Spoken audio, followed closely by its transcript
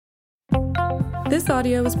This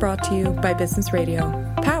audio was brought to you by Business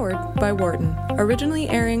Radio, powered by Wharton, originally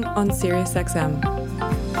airing on SiriusXM.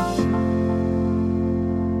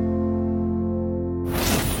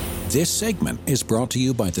 This segment is brought to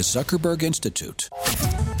you by the Zuckerberg Institute.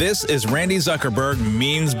 This is Randi Zuckerberg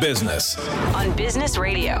Means Business on Business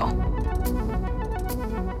Radio.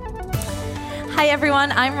 Hi,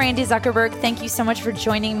 everyone. I'm Randi Zuckerberg. Thank you so much for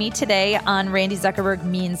joining me today on Randi Zuckerberg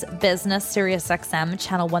Means Business, SiriusXM,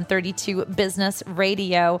 Channel 132 Business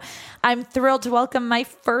Radio. I'm thrilled to welcome my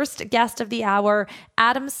first guest of the hour,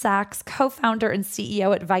 Adam Sachs, co-founder and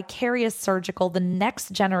CEO at Vicarious Surgical, the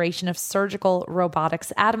next generation of surgical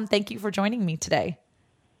robotics. Adam, thank you for joining me today.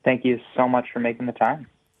 Thank you so much for making the time.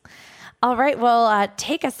 All right. Well,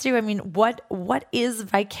 take us through. What is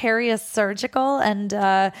Vicarious Surgical, and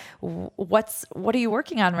what are you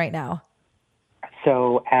working on right now?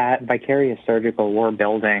 So at Vicarious Surgical, we're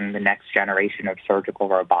building the next generation of surgical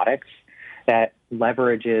robotics that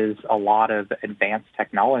leverages a lot of advanced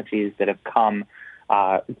technologies that have come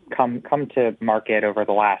to market over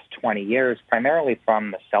the last 20 years, primarily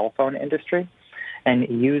from the cell phone industry, and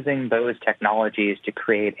using those technologies to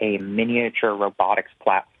create a miniature robotics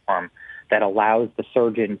platform that allows the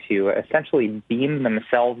surgeon to essentially beam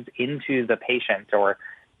themselves into the patient or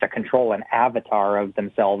to control an avatar of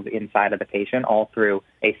themselves inside of the patient, all through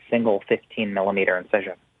a single 15-millimeter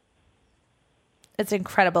incision. It's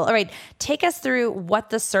incredible. All right, take us through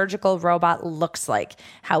what the surgical robot looks like.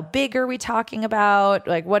 How big are we talking about?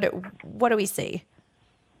 Like, what do we see?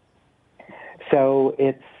 So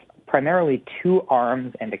it's primarily two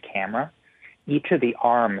arms and a camera. Each of the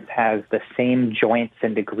arms has the same joints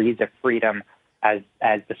and degrees of freedom as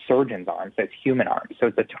the surgeon's arms, as human arms. So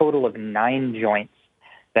it's a total of 9 joints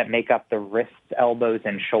that make up the wrists, elbows,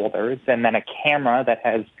 and shoulders, and then a camera that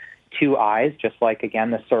has 2 eyes, just like,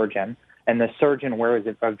 again, the surgeon. And the surgeon wears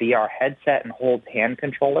a VR headset and holds hand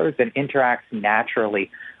controllers and interacts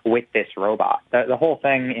naturally with this robot. The whole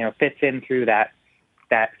thing, fits in through that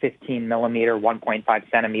 15-millimeter,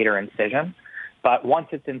 1.5-centimeter incision. But once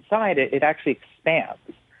it's inside, it actually expands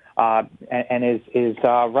and is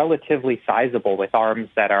relatively sizable, with arms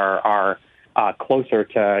that are closer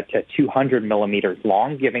to 200 millimeters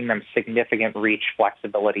long, giving them significant reach,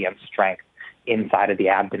 flexibility, and strength inside of the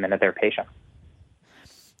abdomen of their patient.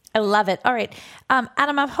 I love it. All right.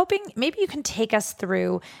 Adam, I'm hoping maybe you can take us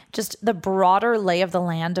through just the broader lay of the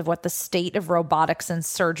land of what the state of robotics in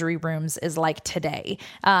surgery rooms is like today,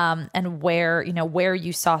 and where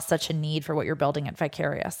you saw such a need for what you're building at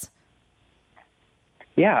Vicarious.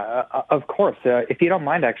 Yeah, of course. If you don't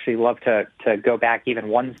mind, I'd actually love to go back even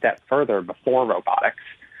one step further before robotics.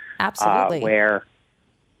 Absolutely.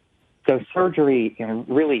 So surgery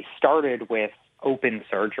really started with open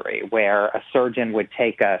surgery, where a surgeon would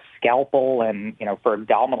take a scalpel and, for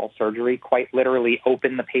abdominal surgery, quite literally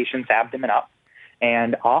open the patient's abdomen up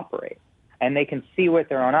and operate. And they can see with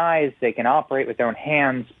their own eyes, they can operate with their own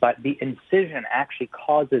hands, but the incision actually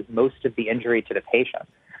causes most of the injury to the patient.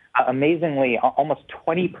 Amazingly, almost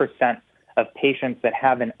 20% of patients that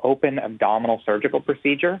have an open abdominal surgical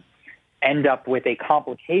procedure end up with a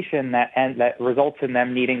complication that results in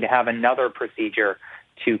them needing to have another procedure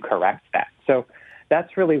to correct that. So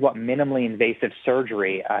that's really what minimally invasive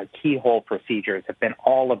surgery, keyhole procedures, have been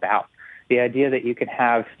all about. The idea that you can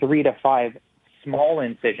have 3 to 5 small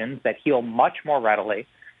incisions that heal much more readily,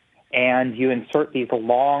 and you insert these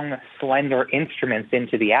long, slender instruments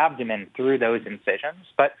into the abdomen through those incisions.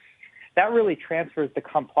 But that really transfers the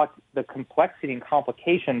complexity and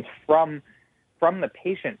complications from the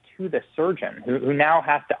patient to the surgeon, who now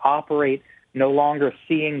has to operate no longer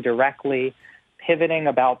seeing directly, pivoting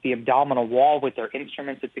about the abdominal wall with their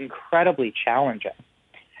instruments. It's incredibly challenging.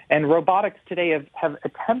 And robotics today have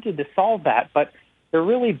attempted to solve that, but they're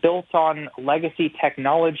really built on legacy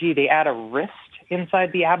technology. They add a wrist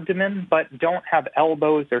inside the abdomen, but don't have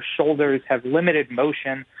elbows or shoulders, have limited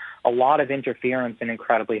motion, a lot of interference, and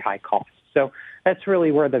incredibly high cost. So that's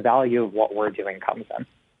really where the value of what we're doing comes in.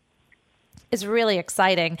 Is really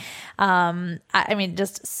exciting.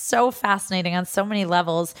 Just so fascinating on so many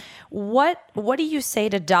levels. What do you say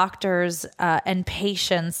to doctors and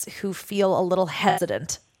patients who feel a little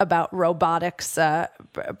hesitant about robotics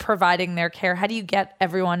providing their care? How do you get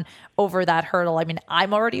everyone over that hurdle?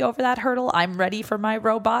 I'm already over that hurdle. I'm ready for my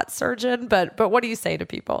robot surgeon, but what do you say to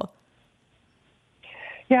people?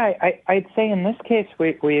 Yeah, I'd say in this case,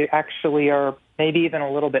 we actually are maybe even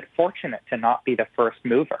a little bit fortunate to not be the first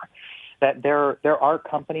mover. That there are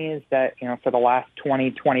companies that, for the last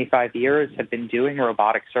 20, 25 years have been doing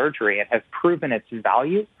robotic surgery and have proven its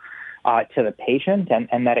value to the patient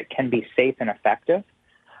and that it can be safe and effective.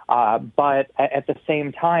 But at the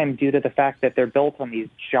same time, due to the fact that they're built on these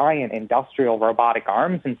giant industrial robotic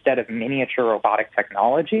arms instead of miniature robotic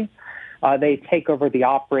technology, they take over the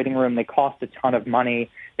operating room. They cost a ton of money.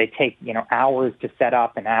 They take, hours to set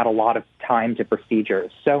up and add a lot of time to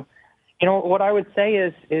procedures. So, what I would say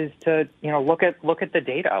is to, look at the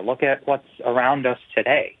data, look at what's around us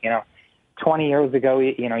today. 20 years ago,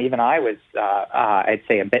 even I was, I'd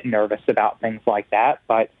say, a bit nervous about things like that.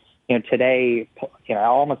 But, today,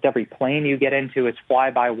 almost every plane you get into is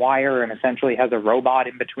fly-by-wire and essentially has a robot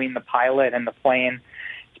in between the pilot and the plane.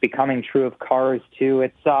 It's becoming true of cars, too.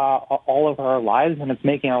 It's all of our lives, and it's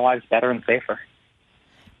making our lives better and safer.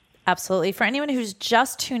 Absolutely. For anyone who's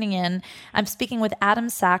just tuning in, I'm speaking with Adam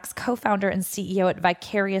Sachs, co-founder and CEO at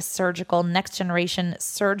Vicarious Surgical, next generation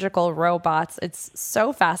surgical robots. It's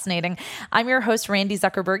so fascinating. I'm your host, Randi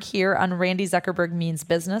Zuckerberg, here on Randi Zuckerberg Means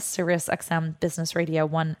Business, Sirius XM Business Radio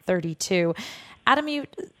 132. Adam, you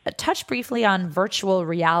touched briefly on virtual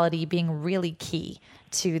reality being really key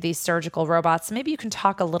to these surgical robots. Maybe you can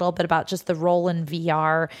talk a little bit about just the role in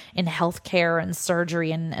VR in healthcare and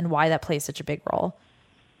surgery and why that plays such a big role.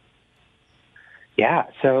 Yeah,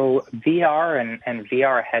 so VR and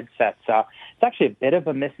VR headsets, it's actually a bit of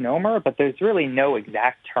a misnomer, but there's really no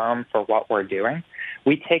exact term for what we're doing.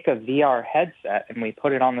 We take a VR headset and we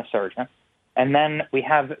put it on the surgeon, and then we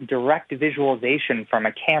have direct visualization from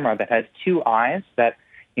a camera that has two eyes that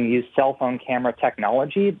you use cell phone camera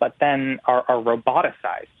technology, but then are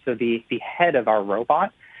roboticized. So the head of our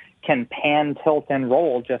robot can pan, tilt, and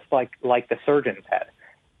roll just like the surgeon's head.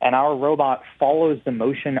 And our robot follows the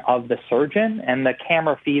motion of the surgeon, and the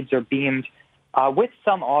camera feeds are beamed with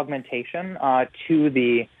some augmentation to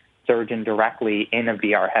the surgeon directly in a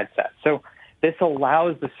VR headset. So this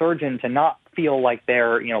allows the surgeon to not feel like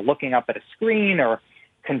they're looking up at a screen or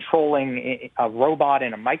controlling a robot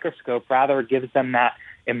in a microscope. Rather, it gives them that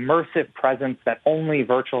immersive presence that only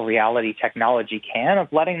virtual reality technology can,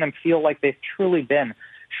 of letting them feel like they've truly been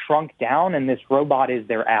shrunk down, and this robot is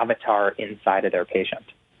their avatar inside of their patient.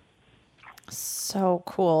 So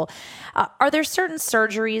cool. Are there certain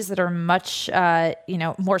surgeries that are much,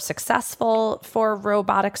 more successful for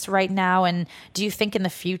robotics right now? And do you think in the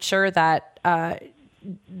future that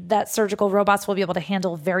that surgical robots will be able to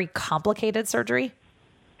handle very complicated surgery?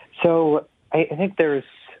 So I think there's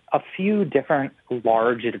a few different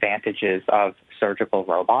large advantages of surgical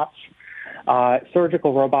robots.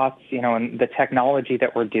 Surgical robots, and the technology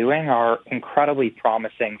that we're doing are incredibly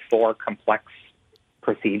promising for complex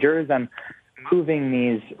procedures, and moving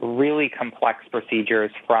these really complex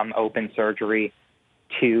procedures from open surgery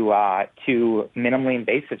to minimally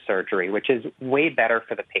invasive surgery, which is way better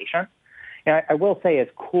for the patient. And I will say, as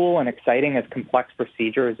cool and exciting as complex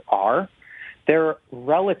procedures are, they're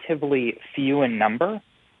relatively few in number,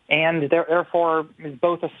 and therefore is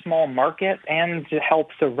both a small market and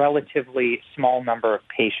helps a relatively small number of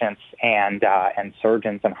patients and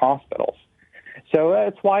surgeons and hospitals. So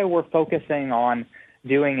that's why we're focusing on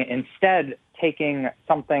instead taking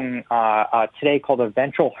something today called a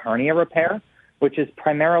ventral hernia repair, which is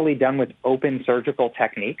primarily done with open surgical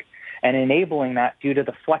technique, and enabling that due to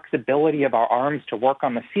the flexibility of our arms to work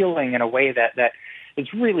on the ceiling in a way that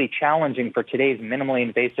is really challenging for today's minimally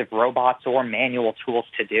invasive robots or manual tools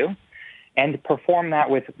to do, and perform that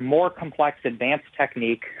with more complex advanced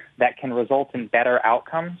technique that can result in better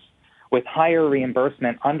outcomes with higher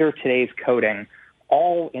reimbursement under today's coding,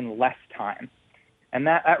 all in less time. And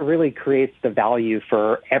that really creates the value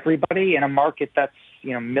for everybody in a market that's,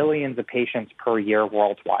 millions of patients per year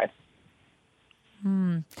worldwide.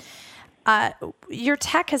 Your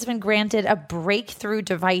tech has been granted a breakthrough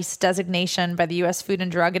device designation by the U.S. Food and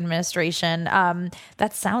Drug Administration.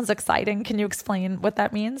 That sounds exciting. Can you explain what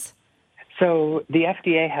that means? So the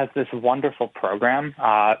FDA has this wonderful program,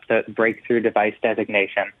 the breakthrough device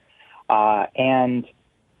designation, and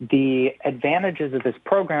the advantages of this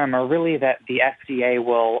program are really that the FDA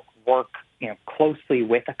will work, closely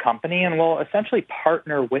with a company and will essentially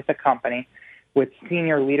partner with a company with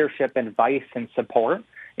senior leadership advice and support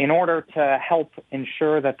in order to help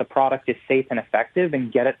ensure that the product is safe and effective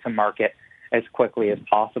and get it to market as quickly as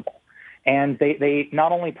possible. And they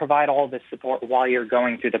not only provide all this support while you're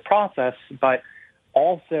going through the process, but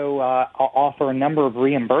also offer a number of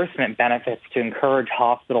reimbursement benefits to encourage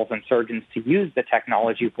hospitals and surgeons to use the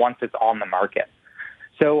technology once it's on the market.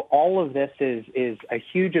 So all of this is a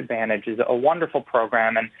huge advantage, is a wonderful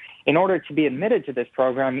program. And in order to be admitted to this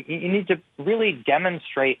program, you need to really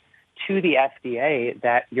demonstrate to the FDA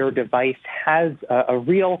that your device has a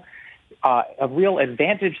real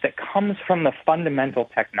advantage that comes from the fundamental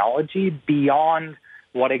technology beyond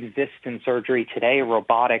what exists in surgery today,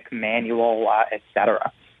 robotic, manual, et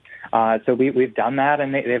cetera. So we've done that,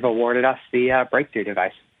 and they've awarded us the breakthrough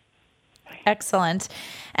device. Excellent.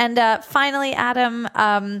 And finally, Adam,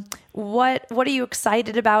 what are you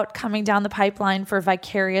excited about coming down the pipeline for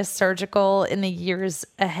Vicarious Surgical in the years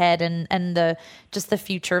ahead, and the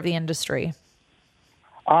future of the industry?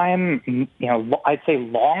 I'd say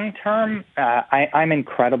long term, I'm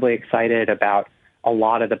incredibly excited about a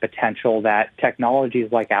lot of the potential that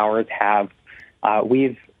technologies like ours have.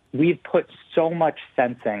 We've put so much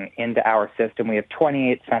sensing into our system. We have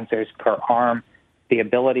 28 sensors per arm, the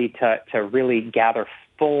ability to really gather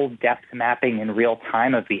full depth mapping in real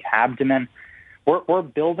time of the abdomen. We're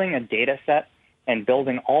building a data set and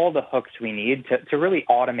building all the hooks we need to really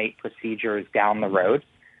automate procedures down the road.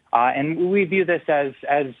 And we view this as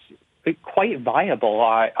quite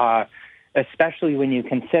viable, especially when you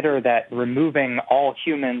consider that removing all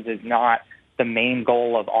humans is not the main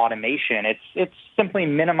goal of automation. It's simply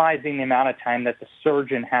minimizing the amount of time that the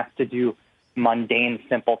surgeon has to do mundane,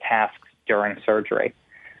 simple tasks during surgery.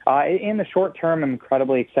 In the short term, I'm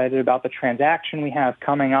incredibly excited about the transaction we have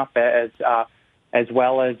coming up, as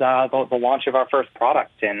well as the launch of our first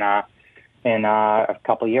product in a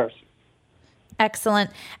couple of years. Excellent.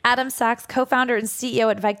 Adam Sachs, co-founder and CEO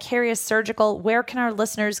at Vicarious Surgical. Where can our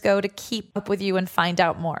listeners go to keep up with you and find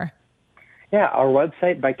out more? Yeah, our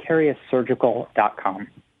website, vicarioussurgical.com.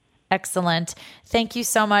 Excellent. Thank you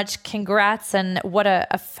so much. Congrats, and what a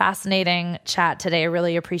fascinating chat today. I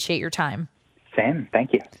really appreciate your time. Same.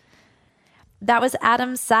 Thank you. That was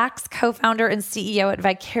Adam Sachs, co-founder and CEO at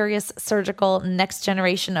Vicarious Surgical, next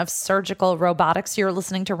generation of surgical robotics. You're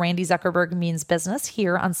listening to Randi Zuckerberg Means Business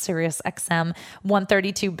here on Sirius XM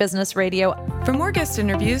 132 Business Radio. For more guest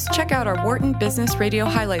interviews, check out our Wharton Business Radio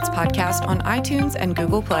Highlights podcast on iTunes and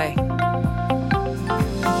Google Play.